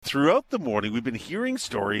throughout the morning, we've been hearing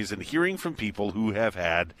stories and hearing from people who have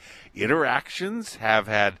had interactions, have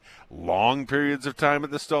had long periods of time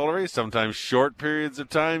at the Stollery, sometimes short periods of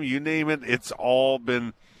time, you name it. It's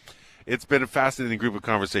been a fascinating group of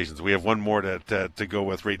conversations. We have one more to go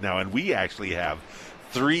with right now, and we actually have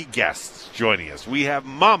 3 guests joining us. We have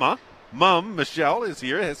Mom, Michelle is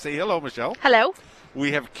here. Say hello, Michelle. Hello.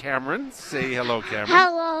 We have Cameron. Say hello, Cameron.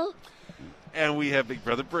 Hello. And we have Big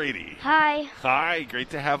Brother Brady. Hi. Hi, great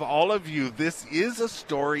to have all of you. This is a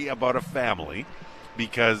story about a family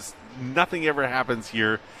because nothing ever happens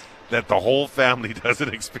here that the whole family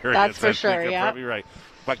doesn't experience. That's for sure, You're yeah. probably right.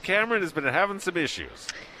 But Cameron has been having some issues.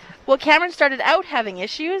 Well, Cameron started out having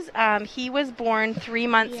issues. He was born 3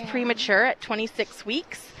 months premature at 26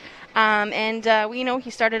 weeks. He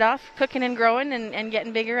started off cooking and growing and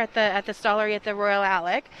getting bigger at the Stollery at the Royal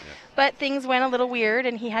Alec. Yeah. But things went a little weird,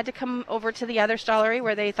 and he had to come over to the other Stollery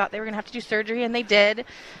where they thought they were going to have to do surgery, and they did.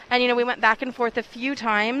 And, we went back and forth a few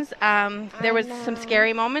times. There was some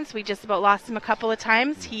scary moments. We just about lost him a couple of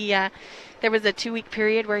times. There was a 2-week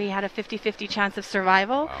period where he had a 50-50 chance of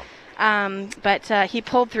survival. Wow. But he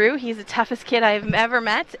pulled through. He's the toughest kid I've ever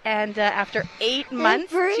met. And after 8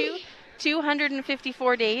 months,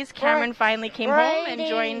 254 days, Cameron finally came home and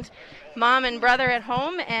joined Mom and brother at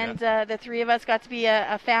home. And the 3 of us got to be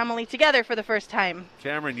a family together for the first time.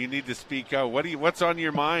 Cameron, you need to speak out. What's on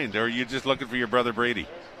your mind? Or are you just looking for your brother Brady?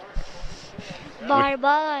 My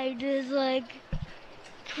mind is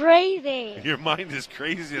crazy. Your mind is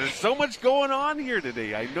crazy. There's so much going on here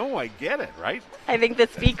today. I know, I get it, right? I think the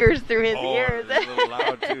speaker's through his ears. It's a little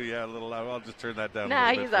loud, too. Yeah, a little loud. I'll just turn that down a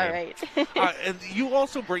little bit. He's all right. And you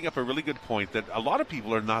also bring up a really good point that a lot of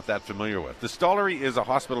people are not that familiar with. The Stollery is a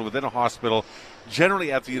hospital within a hospital,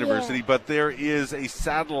 generally at the university, but there is a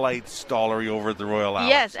satellite Stollery over at the Royal Alec.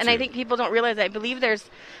 Yes, and I think people don't realize that. I believe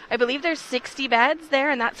there's 60 beds there,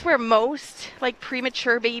 and that's where most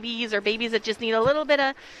premature babies or babies that just need a little bit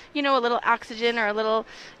of, a little oxygen or a little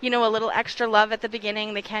extra love at the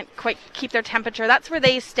beginning. They can't quite keep their temperature. That's where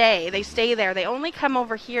they stay. They stay there. They only come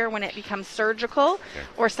over here when it becomes surgical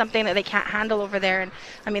or something that they can't handle over there.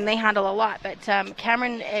 And they handle a lot. But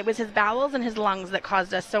Cameron, it was his bowels and his lungs that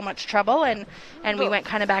caused us so much trouble, and we went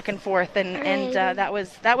kind of back and forth, and that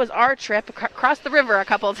was our trip across the river a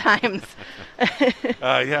couple of times.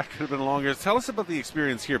 Yeah, could have been longer. Tell us about the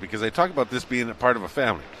experience here, because I talk about this being a part of a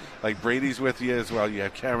family. Like Brady's with you as well. You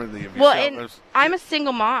have Cameron. You have yourself. I'm a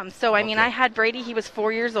single mom, so I had Brady. He was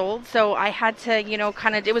 4 years old, so I had to,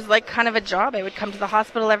 it was kind of a job. I would come to the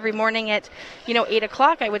hospital every morning at, 8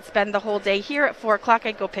 o'clock. I would spend the whole day here. At 4 o'clock,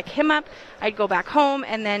 I'd go pick him up. I'd go back home,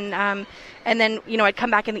 and then I'd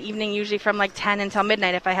come back in the evening, usually from 10 until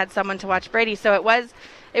midnight if I had someone to watch Brady. So it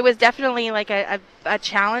was definitely a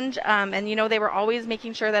challenge, and they were always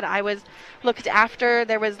making sure that I was looked after.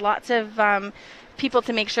 There was lots of people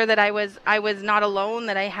to make sure that I was not alone,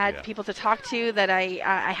 that I had people to talk to, that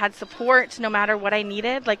I had support no matter what I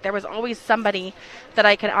needed. There was always somebody that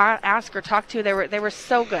I could ask or talk to. They were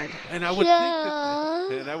so good. And I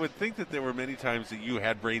would think that there were many times that you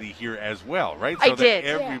had Brady here as well, right? So I did.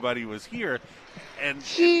 Everybody was here, and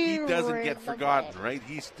he doesn't get forgotten, right?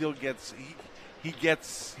 He still gets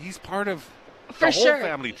he's part of the whole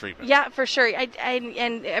family treatment. Yeah, for sure.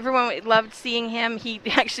 And everyone loved seeing him. He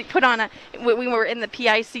actually put on we were in the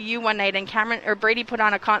PICU one night, and Brady put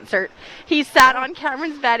on a concert. He sat on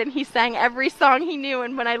Cameron's bed and he sang every song he knew.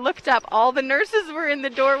 And when I looked up, all the nurses were in the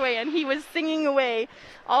doorway, and he was singing away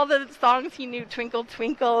all the songs he knew, Twinkle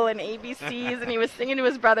Twinkle and ABCs, and he was singing to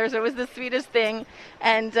his brothers. It was the sweetest thing.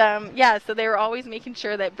 And so they were always making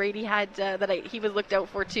sure that Brady had he was looked out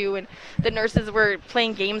for too, and the nurses were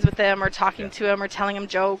playing games with him or talking to him or telling him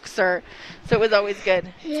jokes, so it was always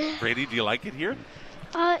good. Brady, do you like it here?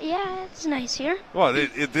 Yeah, it's nice here. Well,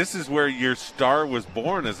 this is where your star was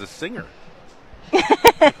born as a singer.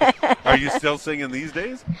 Are you still singing these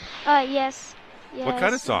days? Yes. What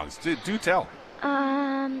kind of songs? Do tell.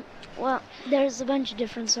 Well, there's a bunch of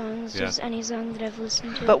different songs, just any song that I've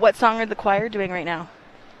listened to. But what song are the choir doing right now?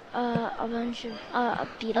 A bunch of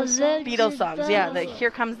Beatles songs. Beatles songs, yeah. Here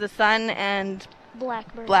Comes the Sun and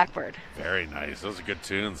Blackbird. Very nice. Those are good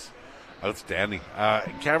tunes. Outstanding.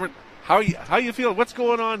 Cameron, how you feeling? What's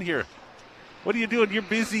going on here? What are you doing? You're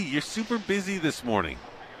busy. You're super busy this morning.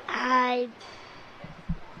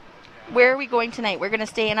 Where are we going tonight? We're going to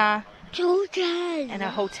stay in a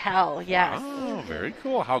hotel, yes. Oh, very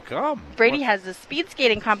cool. How come? Brady has a speed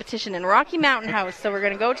skating competition in Rocky Mountain House, so we're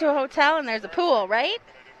going to go to a hotel, and there's a pool, right?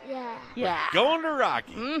 Yeah. Yeah. Going to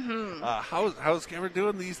Rocky. Mm-hmm. How's Cameron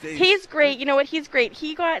doing these days? He's great. You know what? He's great.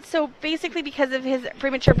 He got, so basically because of his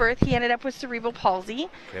premature birth, he ended up with cerebral palsy.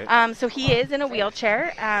 Okay. So he is in a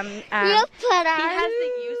wheelchair. He has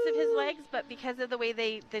the use of his legs, but because of the way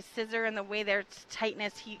the scissor and the way their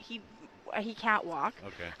tightness, he can't walk.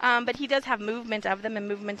 Okay. But he does have movement of them and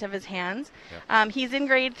movement of his hands. Yeah. He's in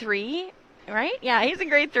grade 3. Right? Yeah, he's in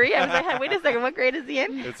grade 3. I was like, wait a second, what grade is he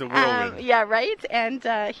in? It's a whirlwind. Yeah, right? And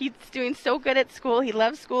he's doing so good at school. He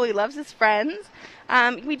loves school. He loves his friends.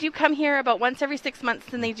 We do come here about once every 6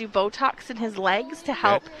 months, and they do Botox in his legs to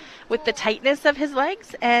help with the tightness of his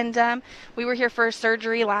legs. And we were here for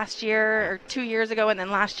surgery last year or 2 years ago, and then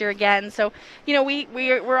last year again. So, you know,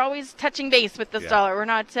 we're always touching base with this dollar. We're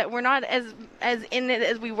not as in it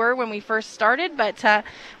as we were when we first started, but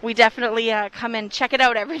we definitely come and check it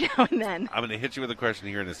out every now and then. I'm going to hit you with a question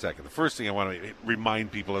here in a second. The first thing I want to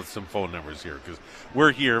remind people of some phone numbers here, because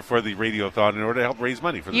we're here for the Radiothon in order to help raise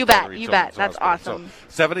money for the You Stollery bet. Children's That's Hospital. awesome.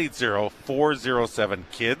 So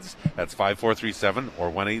 780-407-KIDS. That's 5437 or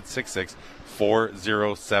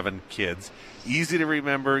 1-866-407-KIDS. Easy to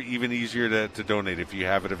remember, even easier to donate if you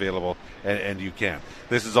have it available and you can.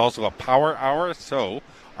 This is also a power hour, so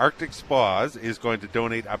Arctic Spas is going to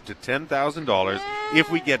donate up to $10,000 if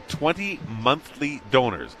we get 20 monthly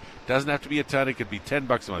donors. Doesn't have to be a ton. It could be $10 a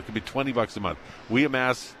month. It could be $20 a month. We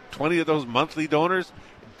amass 20 of those monthly donors.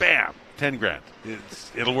 Bam, 10 grand.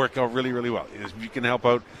 It'll work out really, really well. If you can help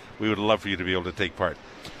out, we would love for you to be able to take part,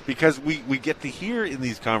 because we get to hear in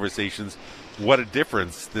these conversations what a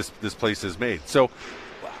difference this place has made. So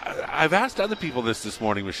I've asked other people this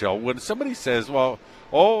morning, Michelle. When somebody says, well,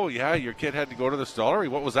 oh, yeah, your kid had to go to the Stollery,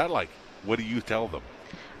 what was that like? What do you tell them?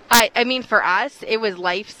 I mean, for us, it was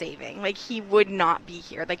life-saving. Like, he would not be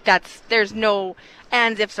here. Like, there's no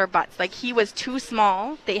ands, ifs, or buts. Like, he was too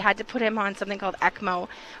small. They had to put him on something called ECMO,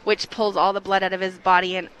 which pulls all the blood out of his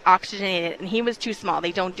body and oxygenate it. And he was too small.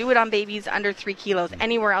 They don't do it on babies under 3 kilos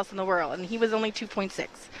anywhere else in the world. And he was only 2.6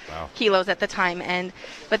 kilos at the time.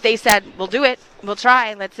 But they said, we'll do it. We'll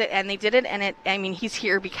try. Let's it. And they did it. And he's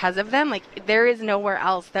here because of them. Like, there is nowhere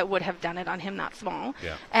else that would have done it on him that small.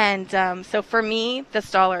 Yeah. And so for me, the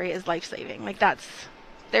Stollery is life-saving. Like,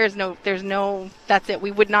 there's no, that's it. We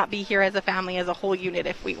would not be here as a family, as a whole unit,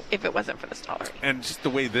 if it wasn't for the Stollery. And just the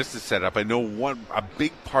way this is set up, I know a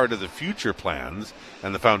big part of the future plans,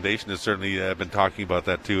 and the foundation has certainly been talking about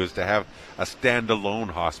that too, is to have a standalone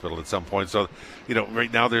hospital at some point. So, you know,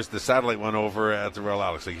 right now there's the satellite one over at the Royal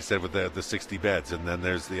Alex, like you said, with the 60 beds, and then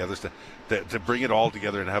there's the other stuff. To bring it all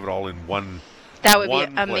together and have it all in one. That would be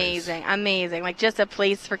amazing. Like, just a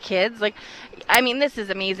place for kids. Like, I mean, this is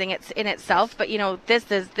amazing in itself, but, you know,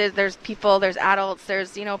 there's people, there's adults,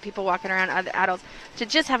 there's, you know, people walking around, other adults. To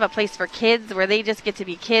just have a place for kids where they just get to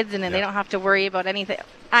be kids and then they don't have to worry about anything.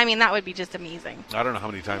 I mean, that would be just amazing. I don't know how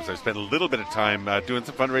many times I've spent a little bit of time doing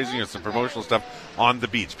some fundraising or some promotional stuff on the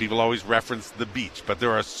beach. People always reference the beach, but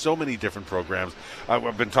there are so many different programs.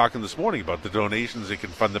 I've been talking this morning about the donations. They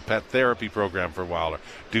can fund the pet therapy program for a while, or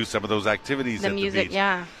do some of those activities at the beach.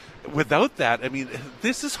 Yeah. Without that, I mean,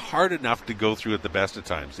 this is hard enough to go through at the best of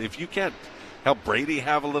times. If you can't help Brady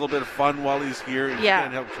have a little bit of fun while he's here, if you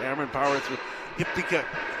can't help Cameron power through,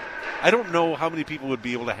 I don't know how many people would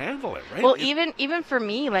be able to handle it, right? Well, even for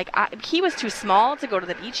me, like, he was too small to go to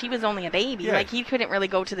the beach. He was only a baby. Yeah. Like, he couldn't really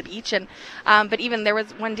go to the beach. And but even there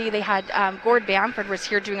was one day they had Gord Bamford was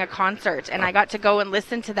here doing a concert, and I got to go and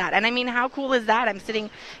listen to that. And I mean, how cool is that? I'm sitting,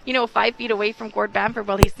 5 feet away from Gord Bamford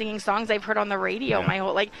while he's singing songs I've heard on the radio my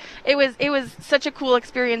whole, like, it was such a cool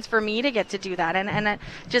experience for me to get to do that. And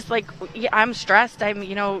just like, I'm stressed.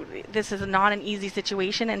 This is not an easy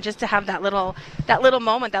situation, and just to have that little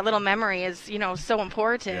moment, that little memory is, so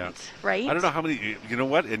important, right? I don't know how many, you know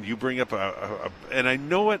what, and you bring up and I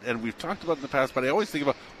know it, and we've talked about it in the past, but I always think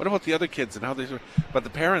about, what about the other kids and how but the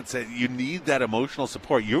parents, you need that emotional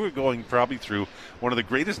support. You were going probably through one of the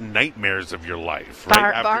greatest nightmares of your life,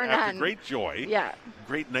 right? After great joy,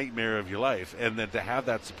 great nightmare of your life, and then to have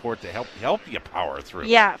that support to help you power through.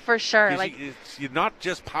 Yeah, for sure. Like, you're not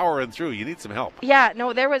just powering through, you need some help. Yeah,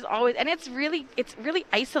 no, there was always, and it's really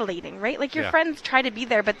isolating, right? Like, your friends try to be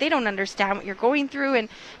there, but they don't understand what you're going through. And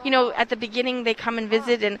at the beginning they come and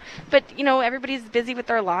visit, but everybody's busy with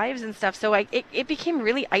their lives and stuff, so it became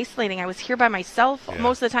really isolating. I was here by myself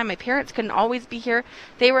most of the time. My parents couldn't always be here.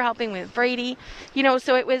 They were helping with Brady,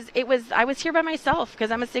 so it was I was here by myself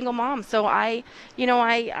because I'm a single mom. So I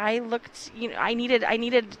I looked, I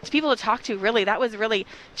needed people to talk to, really. That was really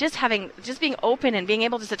just being open and being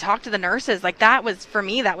able just to talk to the nurses. Like, that was, for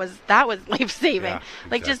me, that was life-saving. Yeah, exactly.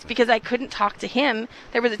 Like, just because I couldn't talk to him,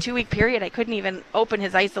 there was a 2-week period I couldn't even open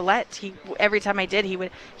his isolette. Every time I did, he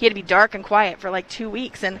had to be dark and quiet for like 2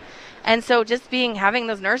 weeks. And so just having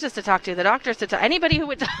those nurses to talk to, the doctors to talk, anybody who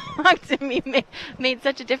would talk to me made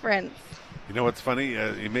such a difference. You know what's funny?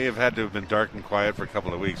 You may have had to have been dark and quiet for a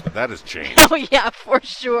couple of weeks, but that has changed. Oh, yeah, for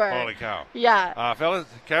sure. Holy cow. Yeah. Fellas,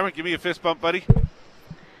 Cameron, give me a fist bump, buddy.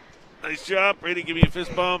 Nice job. Brady, give me a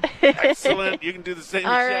fist bump. Excellent. You can do the same,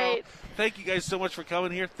 Michelle. Right. Thank you guys so much for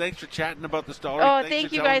coming here. Thanks for chatting about the story. Oh,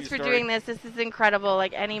 thank you guys for doing this. This is incredible.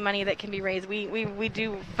 Like, any money that can be raised. We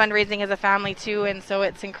do fundraising as a family, too, and so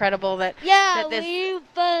it's incredible that, that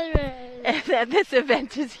this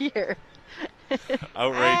event is here.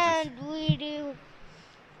 Outrageous. And we do.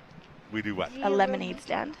 We do what? A lemonade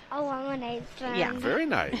stand. A lemonade stand. Yeah. Very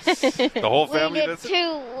nice. The whole family does it? 2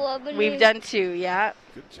 lemonades. We've done 2, yeah.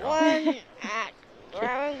 Good job. One at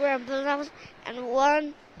Grandma and Grandpa's house and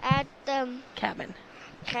one at the cabin.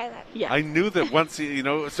 Yeah. I knew that once,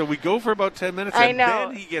 so we go for about 10 minutes, and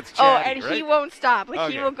then he gets chatty, and right? he won't stop.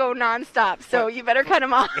 Like, he will go nonstop, so you better cut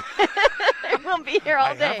him off. We'll be here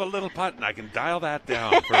all day. I have a little button. I can dial that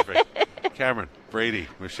down. Perfect. Cameron, Brady,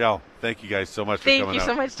 Michelle, thank you guys so much for coming out. Thank you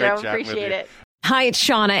so much, Joe. Appreciate it. Hi, it's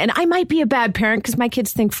Shauna, and I might be a bad parent because my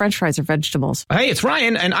kids think French fries are vegetables. Hey, it's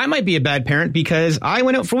Ryan, and I might be a bad parent because I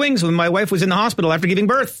went out for wings when my wife was in the hospital after giving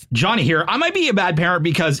birth. Johnny here. I might be a bad parent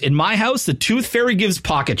because in my house, the tooth fairy gives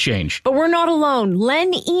pocket change. But we're not alone.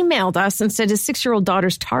 Len emailed us and said his 6-year-old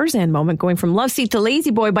daughter's Tarzan moment going from love seat to lazy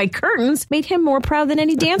boy by curtains made him more proud than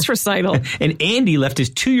any dance recital. And Andy left his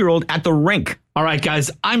 2-year-old at the rink. All right, guys,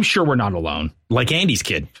 I'm sure we're not alone. Like Andy's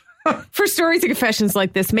kid. For stories and confessions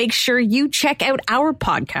like this, make sure you check out our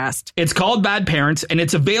podcast. It's called Bad Parents, and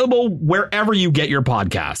it's available wherever you get your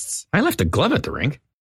podcasts. I left a glove at the rink.